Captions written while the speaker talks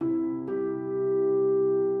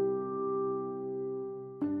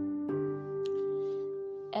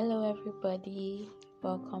Hello, everybody.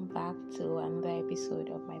 Welcome back to another episode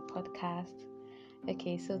of my podcast.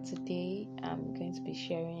 Okay, so today I'm going to be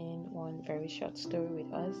sharing one very short story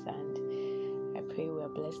with us, and I pray we are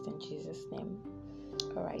blessed in Jesus' name.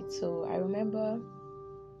 Alright, so I remember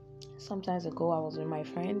sometimes ago I was with my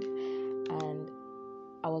friend and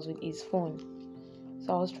I was with his phone.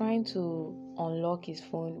 So I was trying to unlock his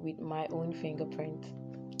phone with my own fingerprint,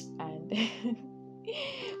 and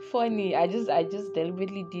funny, I just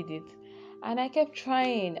deliberately did it, and I kept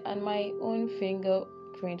trying, and my own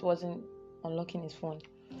fingerprint wasn't unlocking his phone,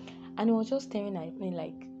 and he was just staring at me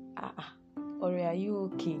like, Ore, are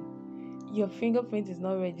you okay? Your fingerprint is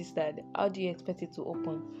not registered. How do you expect it to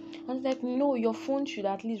open? I was like, no, your phone should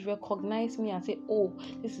at least recognize me and say, oh,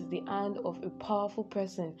 this is the hand of a powerful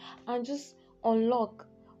person, and just unlock.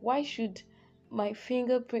 Why should my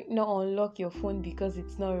fingerprint not unlock your phone because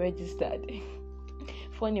it's not registered?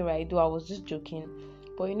 Funny, right? Though I was just joking,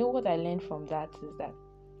 but you know what I learned from that is that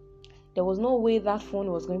there was no way that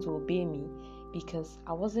phone was going to obey me because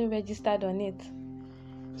I wasn't registered on it.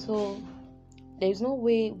 So there is no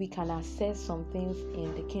way we can access some things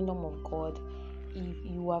in the kingdom of God if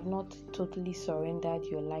you have not totally surrendered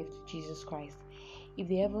your life to Jesus Christ. If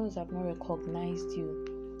the heavens have not recognized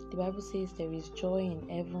you, the Bible says there is joy in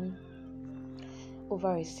heaven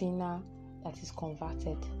over a sinner that is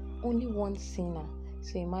converted. Only one sinner.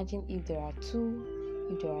 So imagine if there are 2,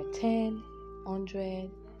 if there are 10, 100,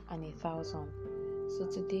 and 1,000. So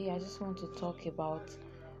today I just want to talk about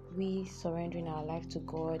we surrendering our life to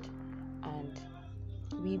God and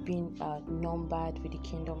we being numbered with the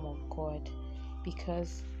kingdom of God,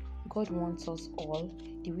 because God wants us all.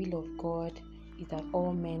 The will of God is that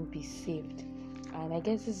all men be saved. And I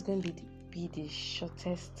guess this is going to be the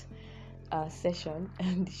shortest session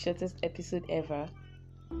and the shortest episode ever.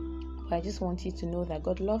 But I just want you to know that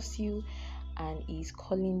God loves you and He's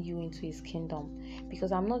calling you into His kingdom.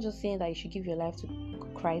 Because I'm not just saying that you should give your life to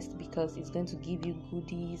Christ because it's going to give you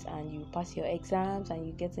goodies and you pass your exams and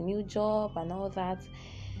you get a new job and all that.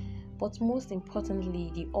 But most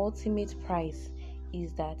importantly, the ultimate prize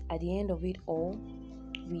is that at the end of it all,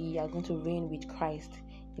 we are going to reign with Christ.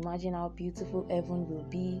 Imagine how beautiful heaven will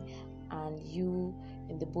be, and you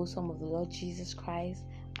in the bosom of the Lord Jesus Christ,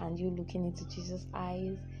 and you looking into Jesus'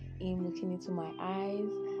 eyes, Him looking into my eyes,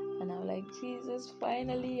 and I'm like, Jesus,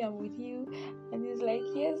 finally I'm with you. And He's like,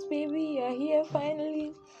 yes, baby, you're here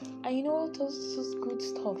finally. And you know, just good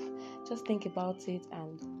stuff. Just think about it,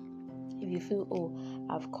 and if you feel, oh,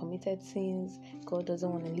 I've committed sins, God doesn't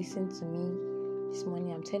want to listen to me, this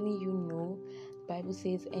morning I'm telling you, no. The Bible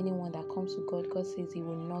says anyone that comes to God, God says He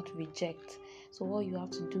will not reject. So what you have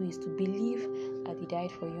to do is to believe that He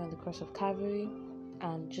died for you on the cross of Calvary,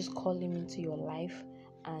 and just call Him into your life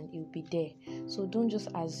and He'll be there. So don't just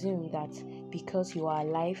assume that because you are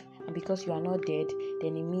alive and because you are not dead,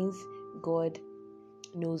 then it means God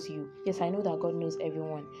knows you. Yes, I know that God knows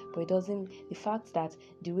everyone, but it doesn't. The fact that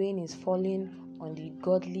the rain is falling on the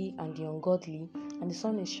godly and the ungodly, and the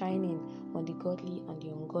sun is shining on the godly and the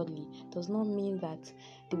ungodly, does not mean that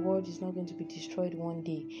the world is not going to be destroyed one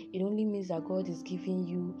day. It only means that God is giving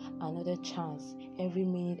you another chance. Every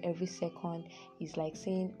minute, every second is like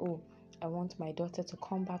saying, oh, I want my daughter to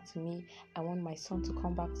come back to me. I want my son to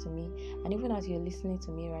come back to me. And even as you're listening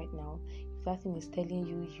to me right now, if that thing is telling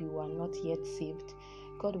you you are not yet saved,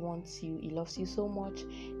 God wants you. He loves you so much.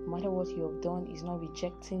 No matter what you have done, He's not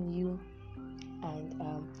rejecting you.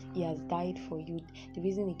 And He has died for you. The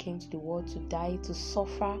reason He came to the world to die, to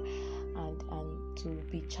suffer, and to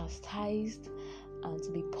be chastised, and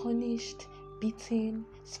to be punished, beaten,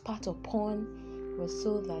 spat upon, was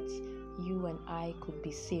so that you and I could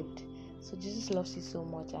be saved. So Jesus loves you so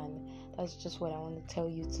much, and that's just what I want to tell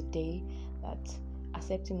you today, that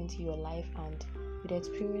accept Him into your life and you'd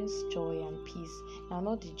experience joy and peace. Now,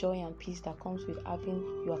 not the joy and peace that comes with having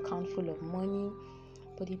your account full of money,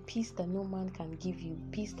 but the peace that no man can give you,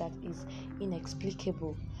 peace that is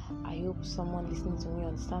inexplicable. I hope someone listening to me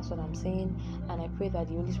understands what I'm saying, and I pray that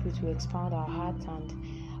the Holy Spirit will expand our hearts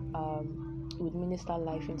and would minister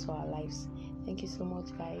life into our lives. Thank you so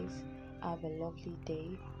much, guys. Have a lovely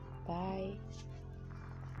day. Bye.